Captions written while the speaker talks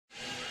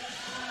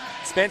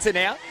Spencer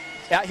now.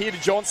 Out here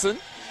to Johnson.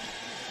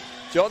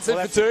 Johnson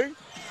for two.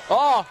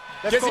 Oh,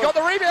 guess he got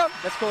the rebound.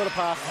 Let's call it a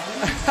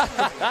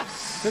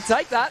pass. To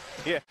take that.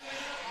 Yeah.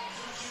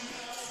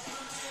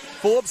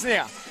 Forbes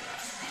now.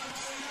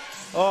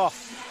 Oh.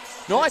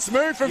 Nice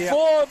move from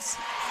Forbes.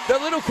 The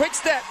little quick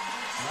step.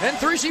 And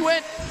through she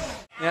went.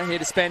 Now here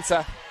to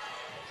Spencer.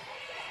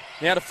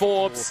 Now to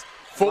Forbes.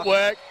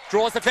 Footwork.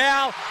 Draws the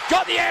foul.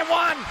 Got the and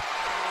one.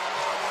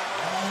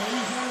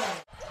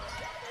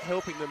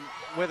 Helping them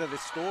weather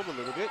this storm a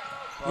little bit.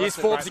 Here's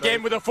Forbes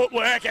again with a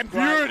footwork and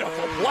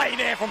beautiful play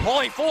there from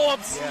Holly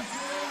Forbes. Yeah.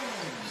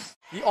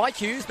 The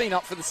IQ's been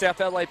up for the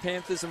South Adelaide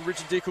Panthers and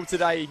Richard Dickel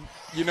today,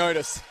 you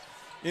notice.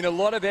 In a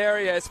lot of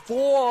areas.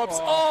 Forbes,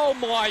 oh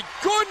my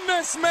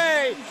goodness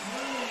me!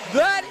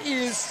 That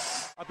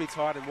is... I'd be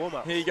tired in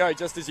warm-up. Here you go,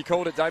 just as you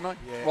called it, Damo.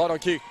 Yeah. Right on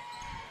cue.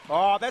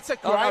 Oh, that's a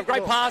great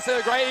Great pass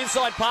there, great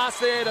inside pass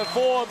there to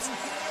Forbes.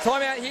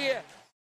 Time out here.